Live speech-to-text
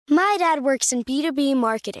My dad works in B2B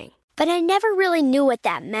marketing, but I never really knew what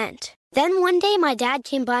that meant. Then one day my dad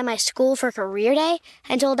came by my school for career day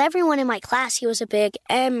and told everyone in my class he was a big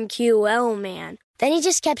MQL man. Then he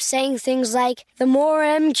just kept saying things like, the more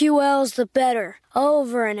MQLs, the better,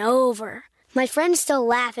 over and over. My friends still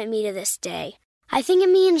laugh at me to this day. I think it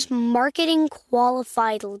means marketing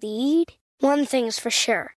qualified lead. One thing's for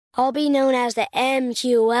sure, I'll be known as the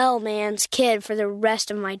MQL man's kid for the rest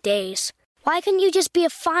of my days. Why couldn't you just be a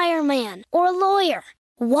fireman or a lawyer?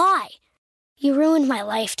 Why? You ruined my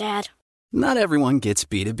life, Dad. Not everyone gets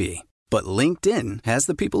B2B, but LinkedIn has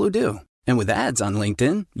the people who do. And with ads on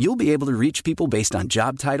LinkedIn, you'll be able to reach people based on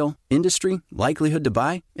job title, industry, likelihood to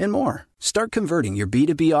buy, and more. Start converting your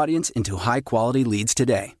B2B audience into high-quality leads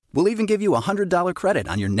today. We'll even give you a $100 credit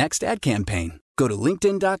on your next ad campaign. Go to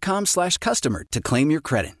linkedin.com/customer to claim your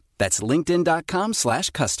credit. That's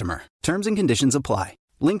linkedin.com/customer. Terms and conditions apply.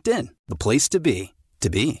 LinkedIn, the place to be,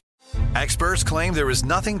 to be. Experts claim there is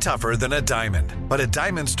nothing tougher than a diamond. But at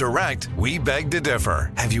Diamonds Direct, we beg to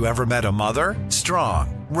differ. Have you ever met a mother?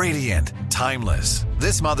 Strong, radiant, timeless.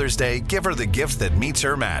 This Mother's Day, give her the gift that meets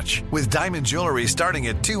her match. With diamond jewelry starting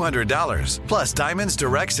at $200. Plus Diamonds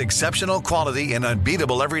Direct's exceptional quality and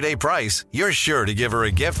unbeatable everyday price, you're sure to give her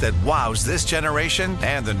a gift that wows this generation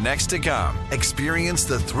and the next to come. Experience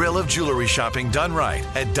the thrill of jewelry shopping done right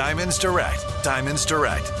at Diamonds Direct. Diamonds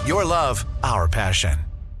Direct. Your love, our passion.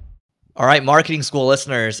 All right, marketing school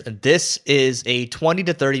listeners, this is a 20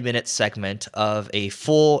 to 30 minute segment of a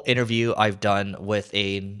full interview I've done with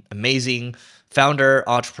an amazing founder,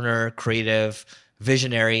 entrepreneur, creative,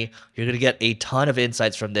 visionary. You're going to get a ton of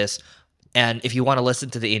insights from this. And if you want to listen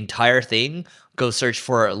to the entire thing, go search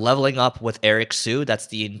for Leveling Up with Eric Siu. That's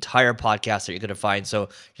the entire podcast that you're going to find. So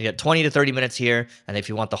you get 20 to 30 minutes here. And if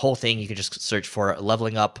you want the whole thing, you can just search for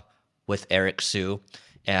Leveling Up with Eric Siu.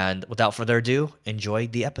 And without further ado, enjoy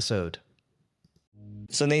the episode.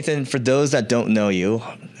 So Nathan, for those that don't know you,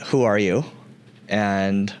 who are you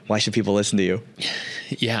and why should people listen to you?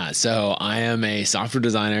 Yeah, so I am a software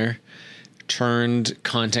designer turned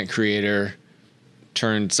content creator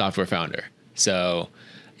turned software founder. So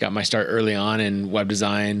got my start early on in web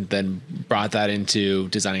design, then brought that into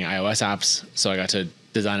designing iOS apps. So I got to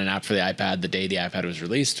design an app for the iPad the day the iPad was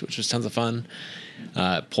released, which was tons of fun.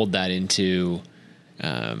 Pulled that into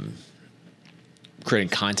creating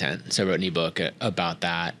content. So I wrote an ebook about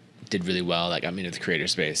that, did really well. That got me into the creator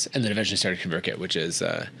space. And then eventually started ConvertKit, which is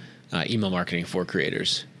email marketing for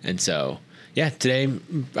creators. And so, yeah, today,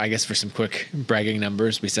 I guess for some quick bragging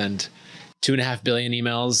numbers, we send 2.5 billion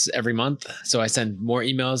emails every month. So I send more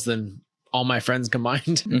emails than all my friends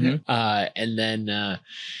combined. Mm-hmm. And then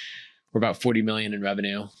we're about 40 million in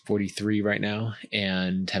revenue, 43 right now,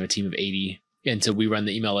 and have a team of 80. And so we run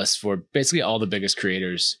the email list for basically all the biggest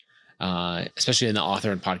creators, especially in the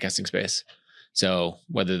author and podcasting space. So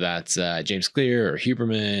whether that's James Clear or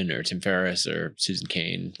Huberman or Tim Ferriss or Susan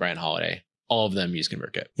Cain, Ryan Holiday, all of them use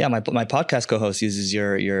ConvertKit. Yeah, my podcast co-host uses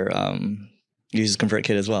uses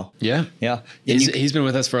ConvertKit as well. Yeah. Yeah. He's been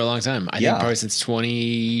with us for a long time. I think probably since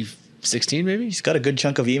 2016, maybe. He's got a good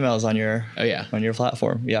chunk of emails on your on your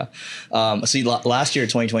platform. Yeah. So last year,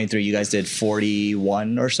 2023, you guys did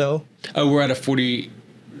 41 or so. Oh, we're at a 40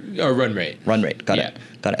 run rate. Got it.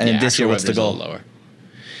 And this year, what's the goal? Lower.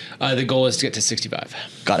 The goal is to get to 65.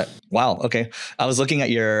 Got it. Wow. Okay. I was looking at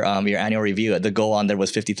your annual review. The goal on there was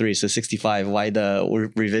 53. So 65. Why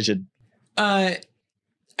the revision? I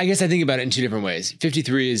guess I think about it in two different ways.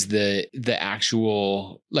 53 is the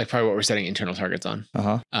actual, like, probably what we're setting internal targets on.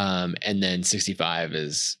 And then 65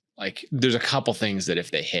 is like, there's a couple things that if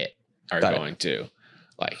they hit are going to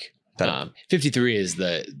like, 53 is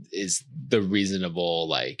the reasonable,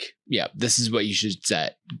 like, yeah, this is what you should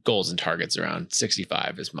set goals and targets around.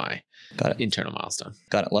 65 is my internal milestone.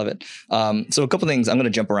 Got it. Love it. So a couple things, I'm going to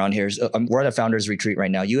jump around here. So, we're at a founders retreat right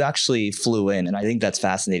now. You actually flew in, and I think that's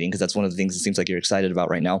fascinating because that's one of the things it seems like you're excited about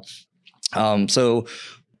right now. So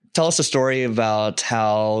tell us a story about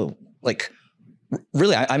how, like,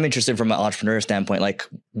 really, I'm interested from an entrepreneur standpoint, like,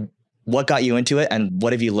 what got you into it and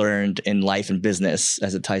what have you learned in life and business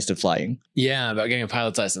as it ties to flying? Yeah, about getting a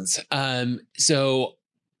pilot's license. So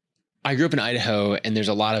I grew up in Idaho and there's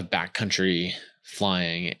a lot of backcountry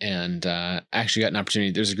flying, and I actually got an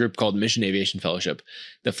opportunity. There's a group called Mission Aviation Fellowship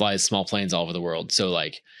that flies small planes all over the world. So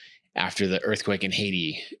like after the earthquake in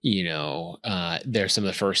Haiti, they're some of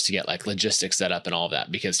the first to get like logistics set up and all of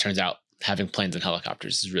that, because it turns out having planes and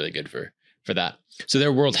helicopters is really good for that. So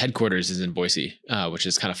their world headquarters is in Boise, which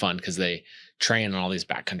is kind of fun because they train on all these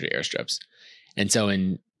backcountry airstrips. And so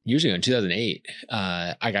years ago in 2008,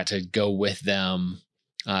 I got to go with them,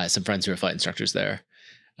 some friends who are flight instructors there,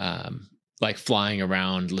 like flying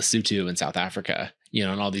around Lesotho in South Africa, you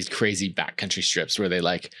know, and all these crazy backcountry strips where they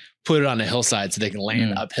like put it on a hillside so they can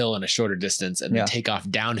land uphill in a shorter distance and then take off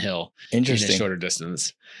downhill in a shorter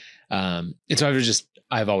distance. And so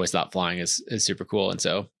I've always thought flying is super cool. And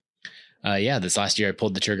so, this last year I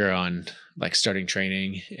pulled the trigger on like starting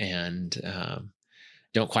training and,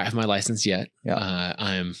 don't quite have my license yet.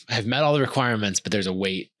 I've met all the requirements, but there's a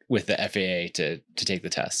wait with the FAA to take the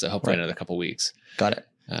test. So hopefully another couple weeks. Got it.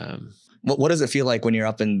 What does it feel like when you're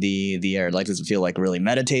up in the air? Like, does it feel like really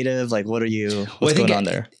meditative? Like, what's going on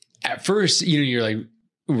there? At first, you know, you're like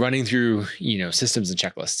running through, you know, systems and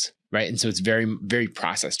checklists, right? And so it's very, very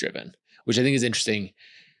process driven, which I think is interesting.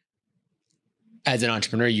 As an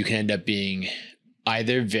entrepreneur, you can end up being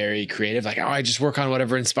either very creative, like, oh, I just work on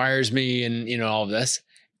whatever inspires me and, you know, all of this,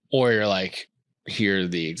 or you're like, here are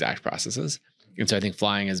the exact processes. And so I think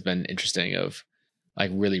flying has been interesting of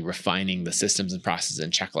like really refining the systems and processes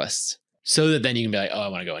and checklists so that then you can be like, oh, I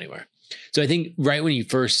want to go anywhere. So I think right when you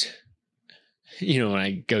first, you know, when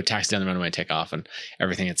I go taxi down the runway, take off and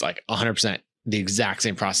everything, it's like 100% the exact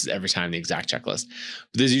same process every time, the exact checklist.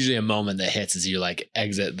 But there's usually a moment that hits as you like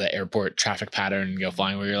exit the airport traffic pattern and go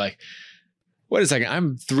flying where you're like, wait a second,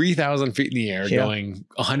 I'm 3,000 feet in the air going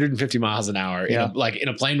 150 miles an hour in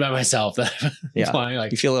a plane by myself that I'm flying.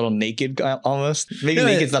 Like, you feel a little naked almost. Maybe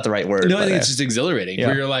naked's not the right word. No, I think it's just exhilarating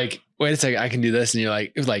where you're like, wait a second, I can do this. And you're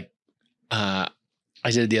like, I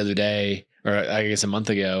did it the other day, or I guess a month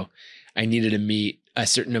ago, I needed to meet a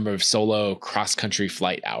certain number of solo cross-country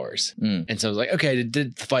flight hours. And so I was like, okay, I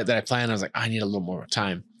did the flight that I planned. I was like, I need a little more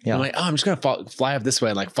time. I'm like, oh, I'm just going to fly up this way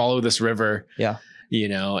and like follow this river. You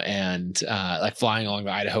know, and like flying along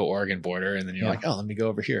the Idaho-Oregon border. And then you're like, oh, let me go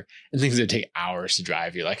over here. And things that take hours to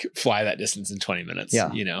drive. You like fly that distance in 20 minutes,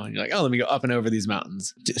 you know, and you're like, oh, let me go up and over these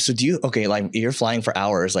mountains. So like you're flying for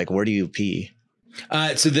hours. Like, where do you pee?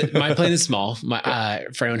 So my plane is small. For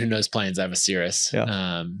anyone who knows planes, I have a Cirrus.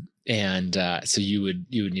 So you would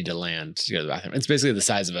need to land to go to the bathroom. It's basically the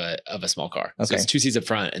size of a small car. So it's 2 seats up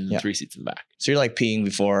front and 3 seats in the back. So you're like peeing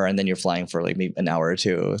before and then you're flying for like maybe an hour or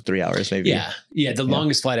 2, 3 hours maybe. Yeah. The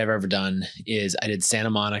longest flight I've ever done is I did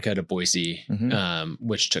Santa Monica to Boise,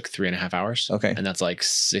 which took 3.5 hours. Okay. And that's like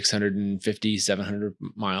 650, 700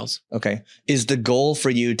 miles. Okay. Is the goal for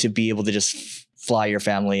you to be able to just fly your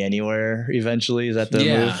family anywhere eventually? Is that the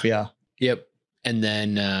move? Yeah. Yep. And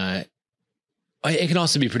then, it can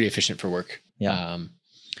also be pretty efficient for work.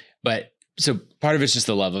 But so part of it's just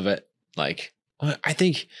the love of it. Like, I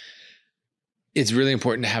think it's really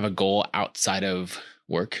important to have a goal outside of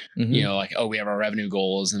work, you know, like, oh, we have our revenue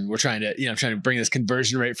goals and we're trying to bring this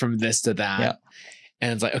conversion rate from this to that.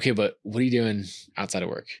 And it's like, okay, but what are you doing outside of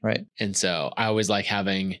work? Right. And so I always like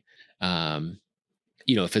having,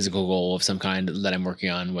 you know, a physical goal of some kind that I'm working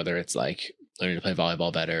on, whether it's like learning to play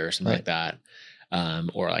volleyball better or something like that.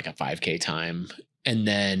 Or like a 5K time, and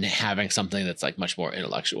then having something that's like much more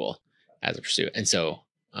intellectual as a pursuit. And so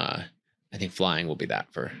I think flying will be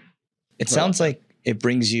that for. It sounds like it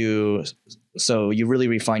brings you, so you really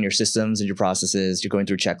refine your systems and your processes. You're going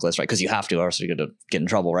through checklists, right? Because you have to, or else you're going to get in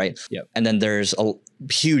trouble, right? Yep. And then there's a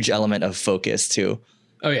huge element of focus too.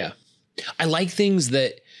 Oh yeah. I like things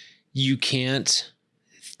that you can't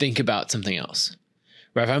think about something else,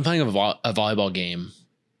 right? If I'm playing a volleyball game,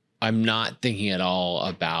 I'm not thinking at all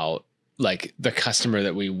about like the customer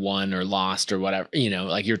that we won or lost or whatever, you know,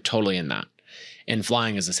 like you're totally in that. And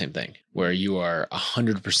flying is the same thing where you are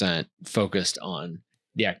 100% focused on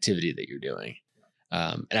the activity that you're doing.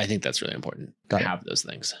 And I think that's really important to have those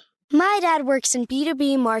things. My dad works in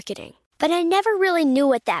B2B marketing, but I never really knew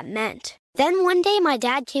what that meant. Then one day my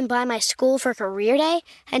dad came by my school for career day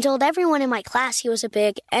and told everyone in my class he was a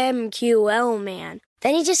big MQL man.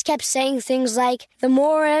 Then he just kept saying things like, the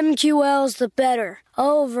more MQLs, the better,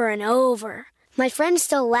 over and over. My friends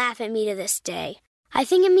still laugh at me to this day. I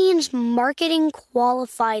think it means marketing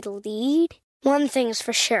qualified lead. One thing's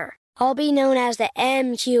for sure. I'll be known as the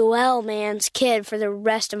MQL man's kid for the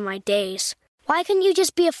rest of my days. Why couldn't you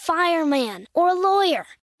just be a fireman or a lawyer?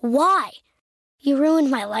 Why? You ruined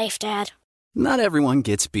my life, Dad. Not everyone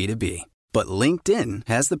gets B2B, but LinkedIn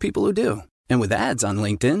has the people who do. And with ads on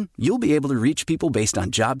LinkedIn, you'll be able to reach people based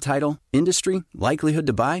on job title, industry, likelihood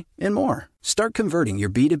to buy, and more. Start converting your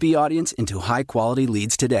B2B audience into high-quality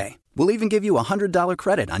leads today. We'll even give you a $100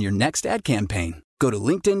 credit on your next ad campaign. Go to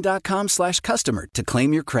linkedin.com/customer to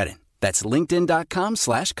claim your credit. That's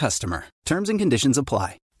linkedin.com/customer. Terms and conditions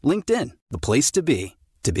apply. LinkedIn, the place to be,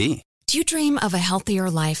 to be. Do you dream of a healthier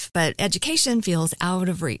life, but education feels out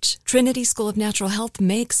of reach? Trinity School of Natural Health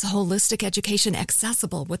makes holistic education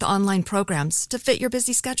accessible with online programs to fit your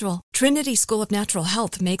busy schedule. Trinity School of Natural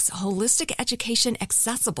Health makes holistic education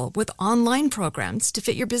accessible with online programs to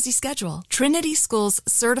fit your busy schedule. Trinity School's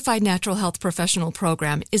Certified Natural Health Professional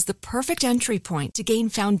Program is the perfect entry point to gain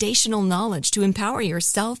foundational knowledge to empower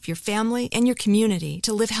yourself, your family, and your community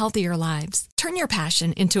to live healthier lives. Turn your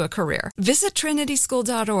passion into a career. Visit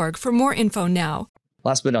trinityschool.org for more info now.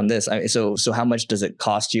 Last bit on this. So how much does it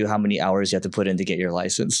cost you? How many hours you have to put in to get your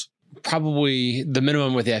license? Probably the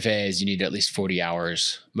minimum with the FAA is you need at least 40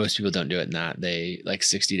 hours. Most people don't do it in that. They like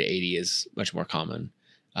 60 to 80 is much more common.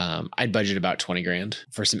 I'd budget about 20 grand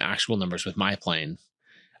for some actual numbers with my plane.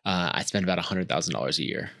 I spend about $100,000 a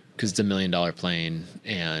year because it's $1 million plane.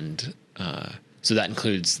 And so that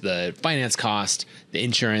includes the finance cost, the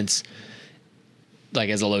insurance. Like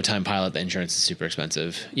as a low time pilot, the insurance is super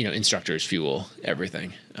expensive, instructors, fuel,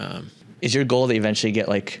 everything. Is your goal to eventually get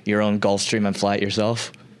like your own Gulfstream and fly it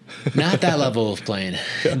yourself? Not that level of plane.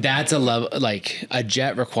 That's a level, like a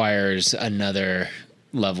jet requires another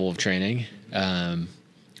level of training. I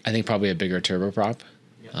think probably a bigger turboprop.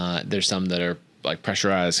 There's some that are like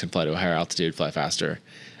pressurized, can fly to a higher altitude, fly faster.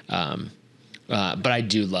 But I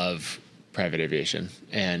do love private aviation.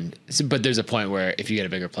 But there's a point where if you get a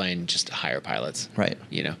bigger plane, just hire pilots. Right.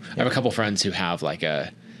 I have a couple friends who have like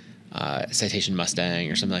a Citation Mustang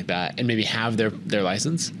or something like that, and maybe have their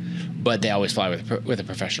license, but they always fly with a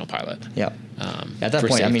professional pilot. Yeah. At that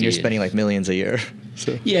point, I mean, you're spending like millions a year.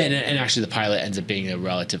 So. Yeah, and actually the pilot ends up being a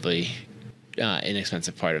relatively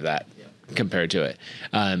inexpensive part of that compared to it.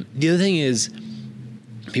 The other thing is,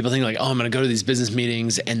 people think like, oh, I'm going to go to these business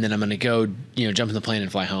meetings and then I'm going to go, jump in the plane and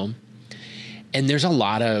fly home. And there's a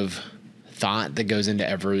lot of thought that goes into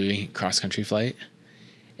every cross-country flight,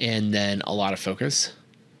 and then a lot of focus.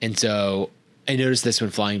 And so I noticed this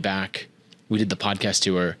when flying back. We did the podcast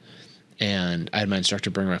tour, and I had my instructor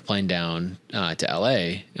bring my plane down to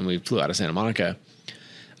LA, and we flew out of Santa Monica.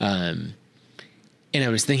 And I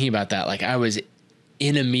was thinking about that. Like I was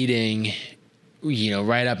in a meeting,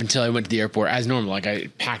 right up until I went to the airport as normal. Like I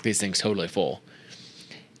packed these things totally full.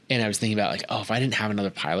 And I was thinking about like, oh, if I didn't have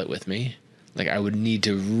another pilot with me, like I would need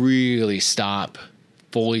to really stop,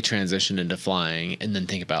 fully transition into flying, and then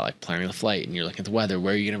think about like planning the flight, and you're looking at the weather,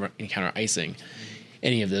 where are you going to encounter icing,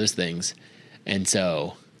 any of those things. And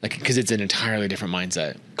so like, cause it's an entirely different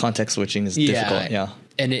mindset. Context switching is difficult. Yeah.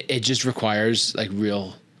 And it just requires like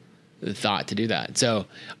real thought to do that. So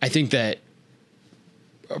I think that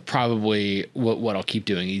probably what I'll keep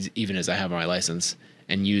doing is, even as I have my license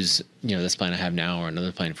and use, this plane I have now or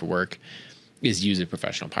another plane for work, is use a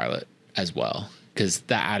professional pilot as well. Cause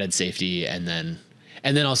that added safety. And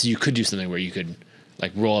then also you could do something where you could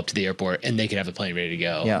like roll up to the airport and they could have the plane ready to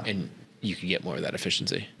go. Yeah. And you could get more of that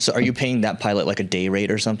efficiency. So are you paying that pilot like a day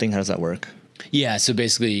rate or something? How does that work? Yeah. So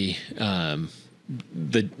basically,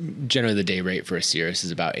 generally the day rate for a Cirrus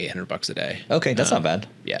is about $800 a day. Okay. That's not bad.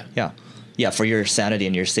 Yeah. Yeah. Yeah. For your sanity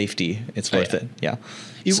and your safety, it's worth it. Yeah.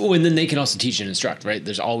 And then they can also teach and instruct, right?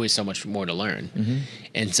 There's always so much more to learn. Mm-hmm.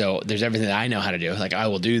 And so there's everything that I know how to do. Like I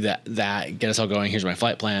will do that, get us all going. Here's my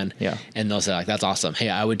flight plan. Yeah. And they'll say like, that's awesome. Hey,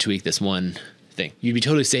 I would tweak this one thing. You'd be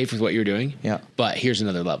totally safe with what you're doing. Yeah. But here's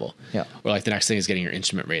another level. Yeah. Or like the next thing is getting your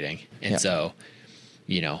instrument rating. And so,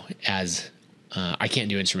 as I can't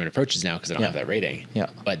do instrument approaches now because I don't have that rating.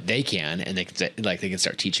 Yeah. But they can, and they can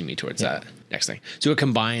start teaching me towards that next thing. So it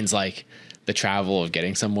combines like the travel of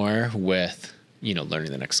getting somewhere with,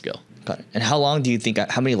 learning the next skill. Got it. And how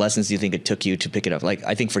many lessons do you think it took you to pick it up? Like,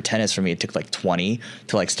 I think for tennis, for me, it took like 20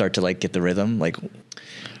 to like start to like get the rhythm. Like,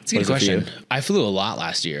 it's a good question. I flew a lot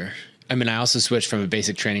last year. I mean, I also switched from a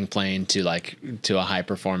basic training plane to a high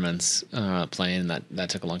performance plane, and that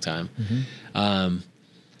took a long time. Mm-hmm.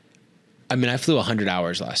 I mean, I flew 100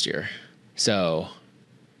 hours last year. So,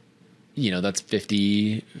 that's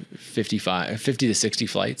 50 to 60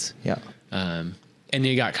 flights. Yeah. And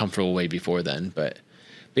you got comfortable way before then, but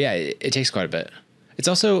yeah, it takes quite a bit. It's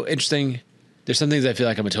also interesting. There's some things I feel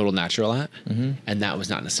like I'm a total natural at, mm-hmm. and that was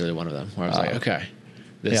not necessarily one of them. Where I was like, okay,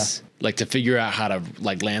 like to figure out how to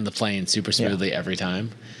like land the plane super smoothly every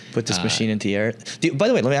time. Put this machine into the air. By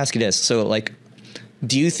the way, let me ask you this: so, like,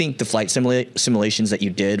 do you think the flight simulations that you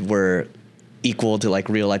did were equal to like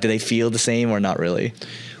real life? Do they feel the same or not really?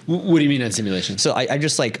 What do you mean on simulation? So I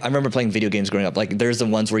just like, I remember playing video games growing up. Like there's the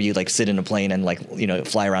ones where you like sit in a plane and like,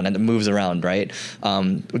 fly around and it moves around, right?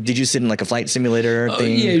 Did you sit in like a flight simulator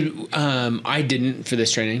thing? Yeah, I didn't for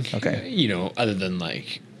this training. Okay. Other than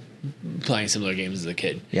like playing similar games as a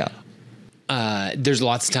kid. Yeah. there's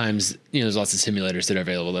lots of times, there's lots of simulators that are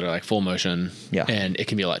available that are like full motion, and it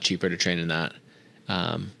can be a lot cheaper to train in that.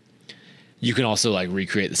 You can also like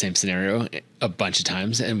recreate the same scenario a bunch of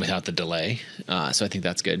times and without the delay. So I think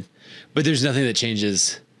that's good, but there's nothing that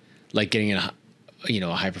changes like getting in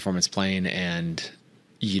a high performance plane and,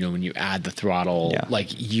 when you add the throttle, like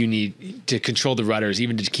you need to control the rudders,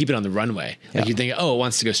 even to keep it on the runway. Like you think, it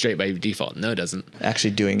wants to go straight by default. No, it doesn't.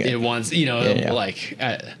 Actually doing it. It wants, you have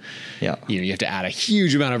to add a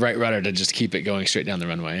huge amount of right rudder to just keep it going straight down the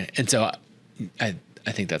runway. And so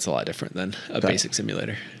I think that's a lot different than a basic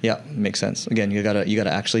simulator. Yeah, makes sense. Again, you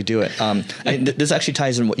gotta actually do it. This actually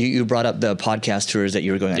ties in. You brought up the podcast tours that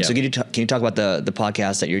you were going on. Yeah. So can you talk about the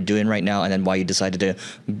podcast that you're doing right now, and then why you decided to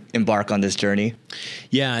embark on this journey?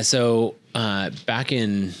 Yeah. So back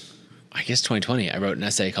in, I guess 2020, I wrote an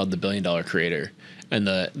essay called "The $1 Billion Creator," and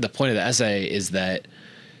the point of the essay is that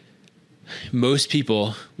most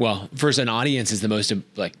people, first, an audience is one of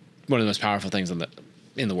the most powerful things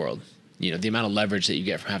in the world. The amount of leverage that you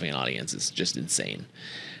get from having an audience is just insane.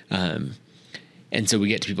 And so we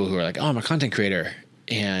get to people who are like, oh, I'm a content creator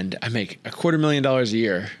and I make $250,000 a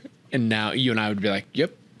year. And now you and I would be like,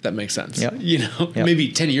 yep, that makes sense. Yep.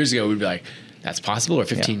 Maybe 10 years ago, we'd be like, that's possible, or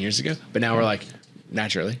 15 years ago. But now we're like,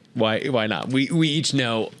 naturally, why not? We each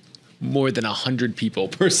know more than 100 people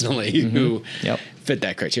personally who fit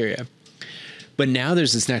that criteria. But now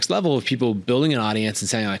there's this next level of people building an audience and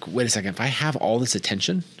saying like, wait a second, if I have all this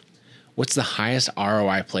attention, what's the highest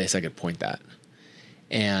ROI place I could point that?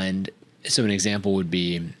 And so an example would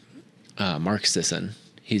be Mark Sisson.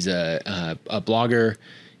 He's a blogger.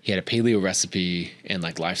 He had a paleo recipe and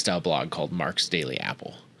like lifestyle blog called Mark's Daily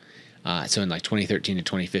Apple. So in like 2013 to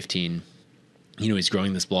 2015, he's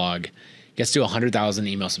growing this blog, gets to 100,000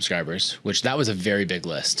 email subscribers, which that was a very big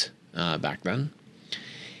list back then.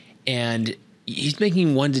 And he's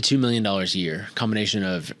making $1 to $2 million a year, combination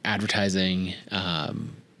of advertising,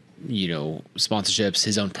 sponsorships,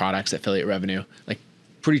 his own products, affiliate revenue, like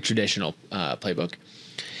pretty traditional playbook.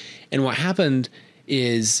 And what happened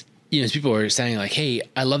is, people were saying like, hey,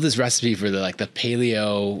 I love this recipe for the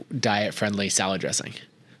paleo diet friendly salad dressing,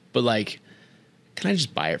 but like, can I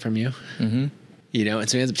just buy it from you? Mm-hmm. And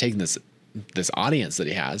so he ends up taking this audience that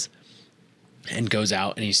he has and goes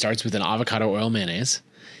out and he starts with an avocado oil mayonnaise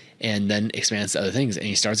and then expands to other things. And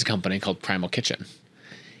he starts a company called Primal Kitchen.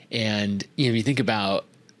 And, you think about,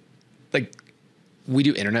 like, we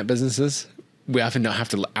do internet businesses. We often don't have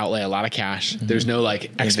to outlay a lot of cash. Mm-hmm. There's no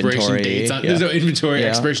expiration dates on, there's no inventory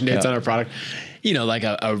expiration dates on our product. Like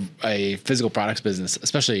a physical products business,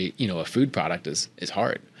 especially, a food product is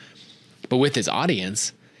hard. But with his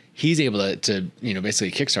audience, he's able to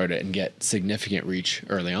basically kickstart it and get significant reach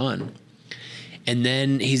early on. And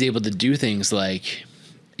then he's able to do things like,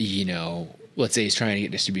 let's say he's trying to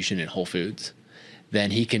get distribution in Whole Foods.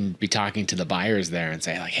 Then he can be talking to the buyers there and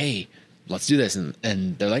say like, hey, let's do this.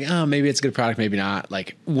 And they're like, oh, maybe it's a good product, maybe not.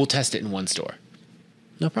 Like, we'll test it in one store.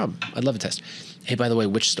 No problem. I'd love a test. Hey, by the way,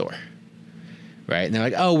 which store? Right. And they're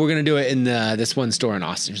like, oh, we're going to do it in this one store in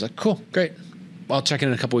Austin. He's like, cool, great. I'll check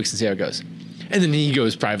in a couple weeks and see how it goes. And then he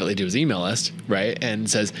goes privately to his email list, right? And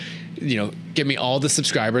says, get me all the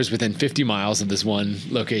subscribers within 50 miles of this one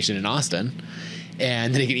location in Austin.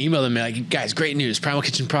 And then he can email them and be like, guys, great news. Primal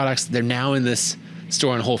Kitchen products, they're now in this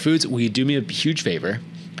store in Whole Foods. Will you do me a huge favor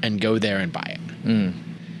and go there and buy it?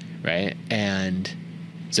 Right? And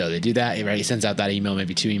so they do that, right? He sends out that email,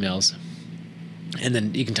 maybe 2 emails. And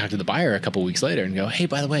then you can talk to the buyer a couple weeks later and go, hey,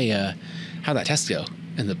 by the way, how'd that test go?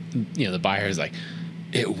 And the buyer is like,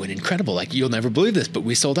 it went incredible. Like, you'll never believe this, but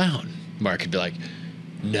we sold out. Mark could be like,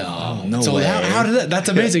 no way. How did that? That's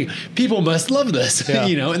amazing. Yeah. People must love this,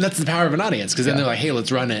 and that's the power of an audience. Cause then they're like, hey,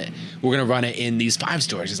 let's run it. We're going to run it in these 5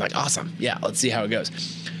 stores. He's like, awesome. Yeah. Let's see how it goes.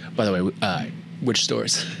 By the way, which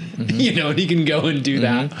stores, mm-hmm. And he can go and do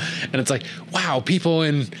that. And it's like, wow, people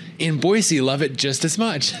in Boise love it just as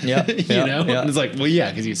much, And it's like, well,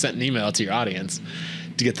 yeah, cause you sent an email to your audience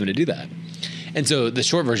to get them to do that. And so the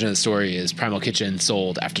short version of the story is Primal Kitchen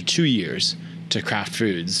sold after 2 years to Kraft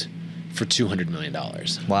Foods for $200 million.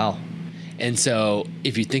 Wow. And so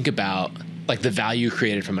if you think about like the value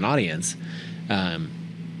created from an audience, if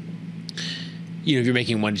you're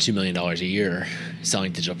making $1 to $2 million a year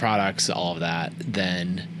selling digital products, all of that,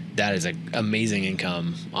 then that is an amazing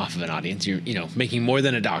income off of an audience. You're, making more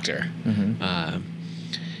than a doctor. Mm-hmm.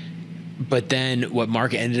 But then what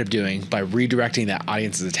Mark ended up doing by redirecting that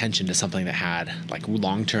audience's attention to something that had like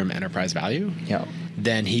long-term enterprise value,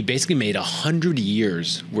 then he basically made 100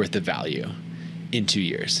 years worth of value in 2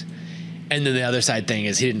 years. And then the other side thing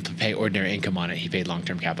is he didn't pay ordinary income on it. He paid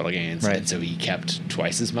long-term capital gains. Right. And so he kept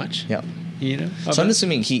twice as much. you know. So I'm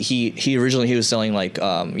assuming he originally was selling like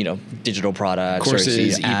digital products,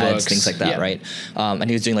 courses, or ads, ebooks, things like that, right? And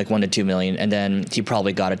he was doing like 1 to 2 million, and then he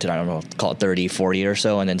probably got it to, I don't know, call it 30, 40 or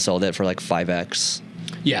so, and then sold it for like 5x.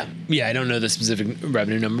 Yeah. I don't know the specific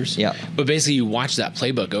revenue numbers. Yeah, but basically you watch that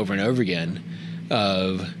playbook over and over again.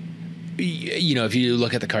 Of if you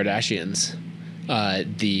look at the Kardashians,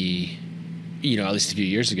 at least a few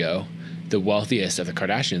years ago, the wealthiest of the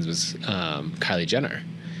Kardashians was Kylie Jenner.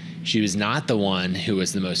 She was not the one who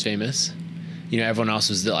was the most famous. Everyone else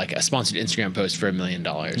was like a sponsored Instagram post for $1 million,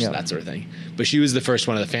 that sort of thing. But she was the first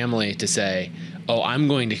one of the family to say, "Oh, I'm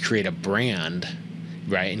going to create a brand,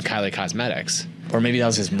 right, in Kylie Cosmetics." Or maybe that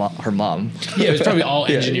was her mom. Yeah, it was probably all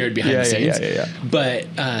engineered behind the scenes. Yeah. But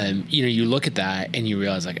you look at that and you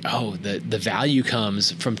realize like, oh, the value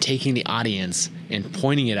comes from taking the audience and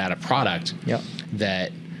pointing it at a product. Yeah.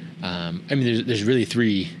 That there's really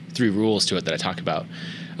three rules to it that I talk about.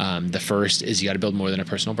 The first is you got to build more than a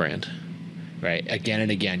personal brand, right? Again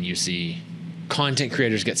and again, you see content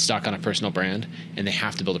creators get stuck on a personal brand and they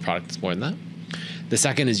have to build a product that's more than that. The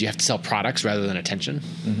second is you have to sell products rather than attention.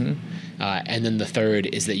 Mm-hmm. And then the third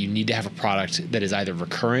is that you need to have a product that is either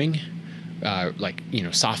recurring,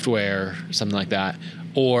 software, something like that,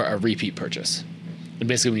 or a repeat purchase. And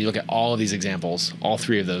basically when you look at all of these examples, all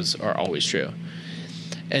three of those are always true.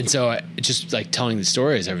 And so just like telling the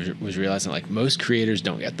stories, I was realizing like most creators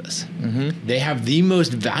don't get this. Mm-hmm. They have the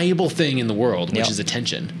most valuable thing in the world, which is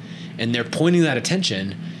attention. And they're pointing that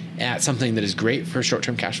attention at something that is great for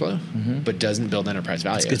short-term cash flow, but doesn't build enterprise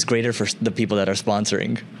value. It's greater for the people that are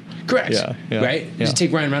sponsoring. Correct. Yeah. Right? Yeah. Just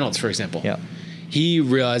take Ryan Reynolds, for example. Yeah. He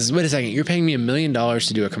realizes, wait a second, you're paying me $1 million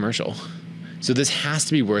to do a commercial. So this has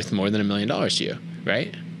to be worth more than $1 million to you,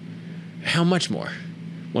 right? How much more?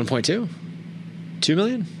 1.2? 2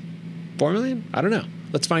 million? 4 million? I don't know.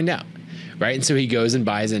 Let's find out. Right? And so he goes and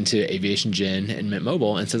buys into Aviation Gin and Mint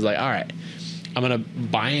Mobile and says like, all right, I'm going to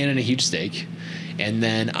buy in a huge stake. And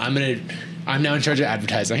then I'm now in charge of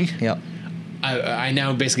advertising. Yep. I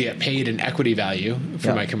now basically get paid an equity value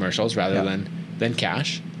for my commercials rather than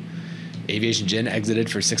cash. Aviation Gin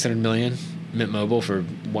exited for $600 million. Mint Mobile for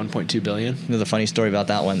 $1.2 billion. The funny story about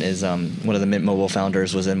that one is one of the Mint Mobile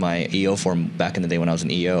founders was in my EO forum back in the day when I was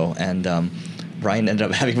an EO, and Ryan ended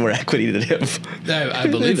up having more equity than him. I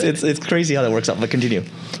believe it. It's crazy how that works out, but continue.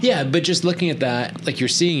 Yeah, but just looking at that, like you're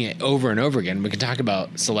seeing it over and over again. We can talk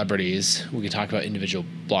about celebrities. We can talk about individual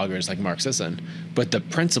bloggers like Mark Sisson, but the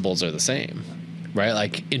principles are the same, right?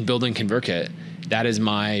 Like in building ConvertKit, that is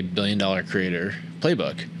my $1 billion creator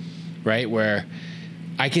playbook, right? Where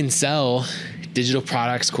I can sell digital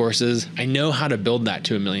products, courses. I know how to build that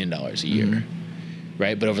to $1 million a year,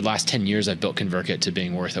 right? But over the last 10 years, I've built ConvertKit to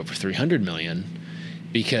being worth over $300 million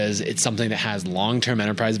because it's something that has long-term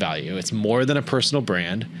enterprise value. It's more than a personal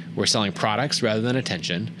brand. We're selling products rather than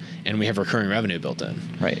attention, and we have recurring revenue built in.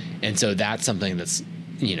 Right. And so that's something that's,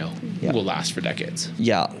 will last for decades.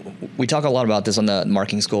 Yeah. We talk a lot about this on the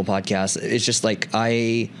Marketing School podcast. It's just like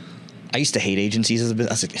I used to hate agencies as a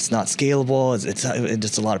business. I was like, it's not scalable. It's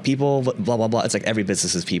just a lot of people, blah, blah, blah. It's like every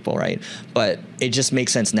business is people, right? But it just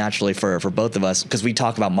makes sense naturally for both of us because we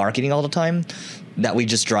talk about marketing all the time that we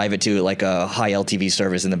just drive it to like a high LTV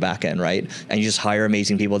service in the back end, right? And you just hire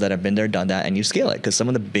amazing people that have been there, done that, and you scale it because some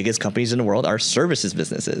of the biggest companies in the world are services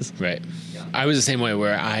businesses. Right. Yeah. I was the same way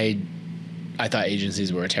where I thought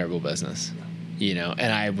agencies were a terrible business. And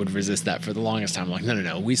I would resist that for the longest time. I'm like,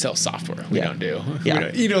 no, we sell software. We don't do.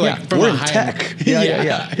 Yeah. From we're in tech.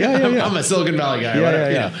 Yeah. I'm a Silicon Valley guy.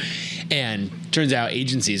 Yeah. And turns out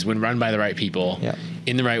agencies, when run by the right people,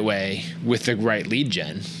 in the right way, with the right lead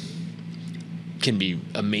gen, can be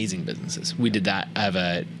amazing businesses. We did that. I have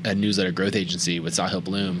a newsletter growth agency with Sahil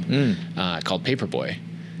Bloom called Paperboy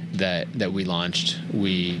that we launched.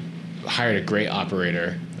 We hired a great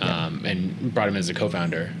operator and brought him as a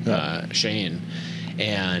co-founder, Shane.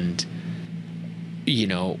 And,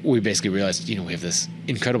 we basically realized, we have this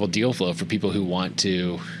incredible deal flow for people who want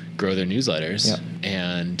to grow their newsletters. Yeah.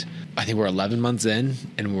 And I think we're 11 months in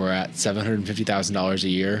and we're at $750,000 a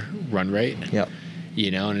year run rate. Yeah.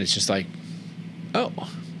 And it's just like, oh,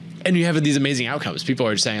 and you have these amazing outcomes. People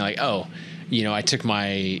are just saying like, oh, I took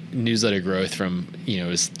my newsletter growth from, it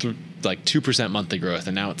was like 2% monthly growth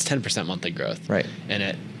and now it's 10% monthly growth. Right. And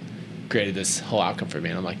it created this whole outcome for me.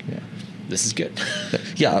 And I'm like, this is good.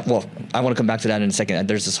 Yeah. Well, I want to come back to that in a second.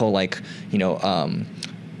 There's this whole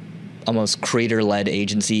almost creator-led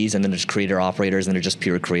agencies, and then there's creator operators, and they're just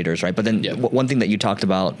pure creators, right? But then one thing that you talked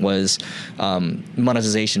about was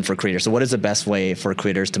monetization for creators. So what is the best way for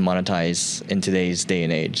creators to monetize in today's day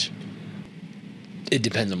and age? It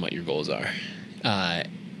depends on what your goals are.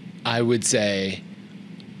 I would say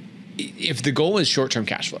if the goal is short-term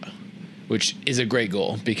cash flow, which is a great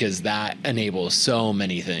goal because that enables so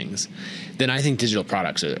many things, then I think digital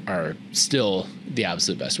products are still the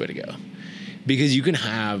absolute best way to go. Because you can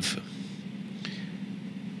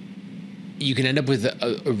end up with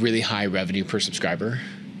a really high revenue per subscriber,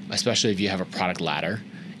 especially if you have a product ladder,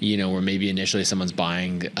 where maybe initially someone's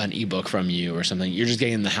buying an ebook from you or something. You're just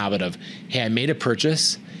getting in the habit of, hey, I made a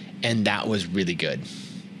purchase and that was really good.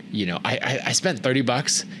 I spent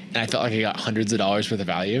 $30 and I felt like I got hundreds of dollars worth of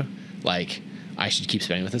value. Like, I should keep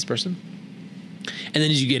spending with this person. And then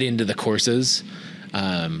as you get into the courses,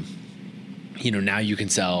 now you can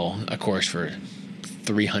sell a course for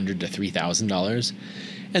 $300 to $3,000,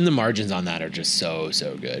 and the margins on that are just so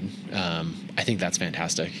good. I think that's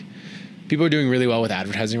fantastic. People are doing really well with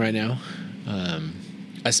advertising right now,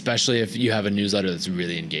 especially if you have a newsletter that's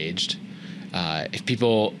really engaged. If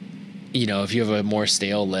people, if you have a more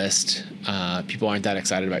stale list, people aren't that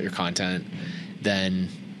excited about your content, then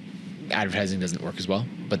advertising doesn't work as well.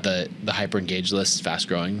 But the hyper engaged lists, fast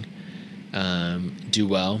growing, do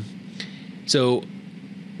well. So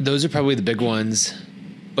those are probably the big ones.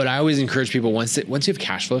 But I always encourage people, once you have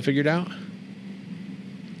cash flow figured out,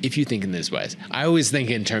 if you think in these ways, I always think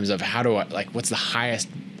in terms of what's the highest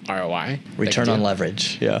ROI? Return on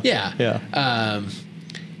leverage. Yeah.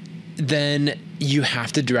 Then you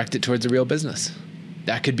have to direct it towards a real business.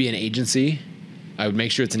 That could be an agency. I would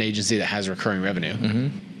make sure it's an agency that has recurring revenue. Mm-hmm.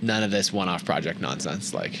 None of this one-off project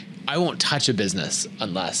nonsense. Like, I won't touch a business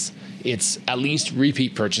unless it's at least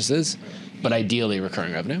repeat purchases, but ideally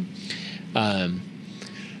recurring revenue.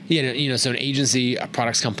 So an agency, a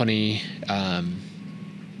products company.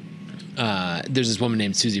 There's this woman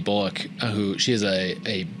named Susie Bullock who she has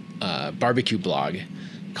a barbecue blog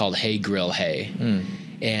called Hey Grill Hey,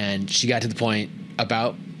 and she got to the point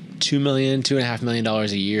about $2.5 million a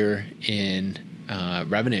year in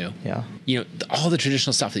revenue. Yeah. All the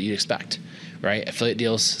traditional stuff that you'd expect, right? Affiliate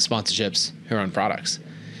deals, sponsorships, her own products.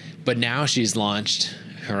 But now she's launched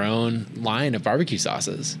her own line of barbecue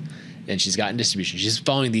sauces, and she's gotten distribution. She's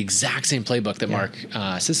following the exact same playbook that Mark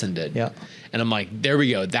Sisson did. Yeah. And I'm like, there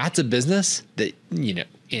we go. That's a business that, in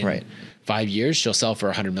 5 years, she'll sell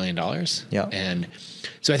for $100 million. Yeah. And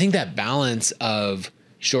so I think that balance of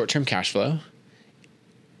short-term cash flow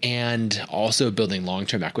and also building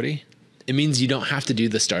long-term equity, it means you don't have to do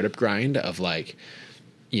the startup grind of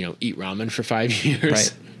eat ramen for 5 years.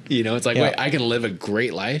 Right. It's like, wait, I can live a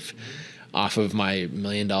great life off of my $1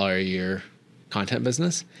 million a year content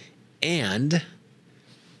business and,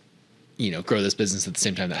 grow this business at the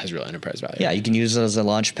same time that has real enterprise value. Yeah, you can use it as a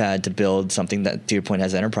launch pad to build something that, to your point,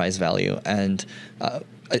 has enterprise value. And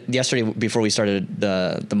yesterday, before we started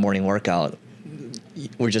the morning workout,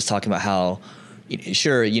 we're just talking about how,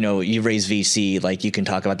 sure, you raise VC, like you can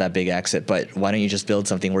talk about that big exit, but why don't you just build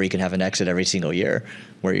something where you can have an exit every single year,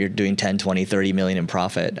 where you're doing 10, 20, 30 million in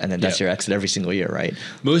profit, and then that's your exit every single year, right?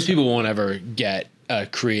 Most people won't ever get a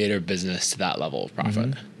creator business to that level of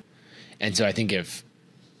profit. Mm-hmm. And so I think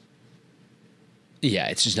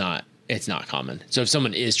it's not common. So if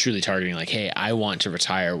someone is truly targeting like, hey, I want to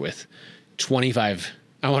retire young with $25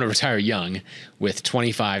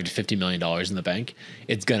 to $50 million in the bank,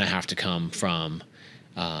 it's going to have to come from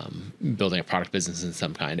building a product business in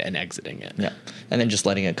some kind and exiting it. Yeah. And then just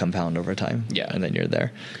letting it compound over time. Yeah. And then you're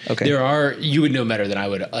there. Okay. You would know better than I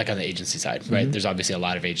would, like on the agency side, right? Mm-hmm. There's obviously a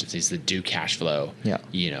lot of agencies that do cash flow,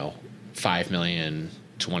 $5 million,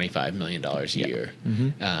 $25 million a year.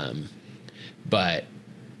 Mm-hmm. But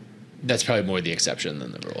that's probably more the exception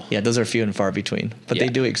than the rule. Yeah, those are few and far between, but they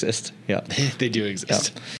do exist. Yeah, they do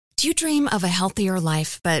exist. Yeah. Do you dream of a healthier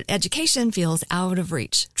life, but education feels out of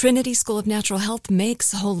reach? Trinity School of Natural Health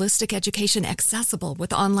makes holistic education accessible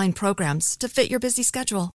with online programs to fit your busy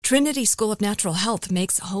schedule. Trinity School of Natural Health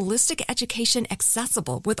makes holistic education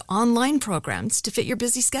accessible with online programs to fit your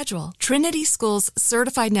busy schedule. Trinity School's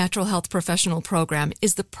Certified Natural Health Professional Program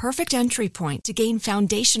is the perfect entry point to gain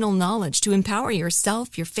foundational knowledge to empower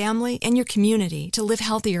yourself, your family, and your community to live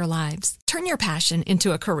healthier lives. Turn your passion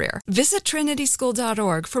into a career. Visit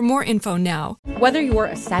trinityschool.org for more info now. Whether you're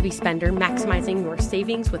a savvy spender maximizing your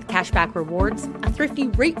savings with cashback rewards, a thrifty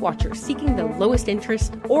rate watcher seeking the lowest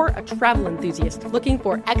interest, or a travel enthusiast looking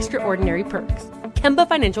for extraordinary perks, Kemba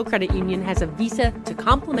Financial Credit Union has a visa to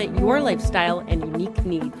complement your lifestyle and unique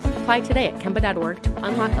needs. Apply today at Kemba.org to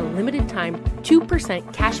unlock a limited time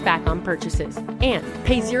 2% cash back on purchases and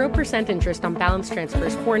pay 0% interest on balance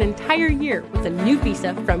transfers for an entire year with a new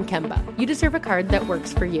visa from Kemba. You deserve a card that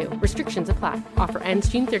works for you. Restrictions apply. Offer ends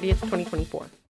June 30th, 2024.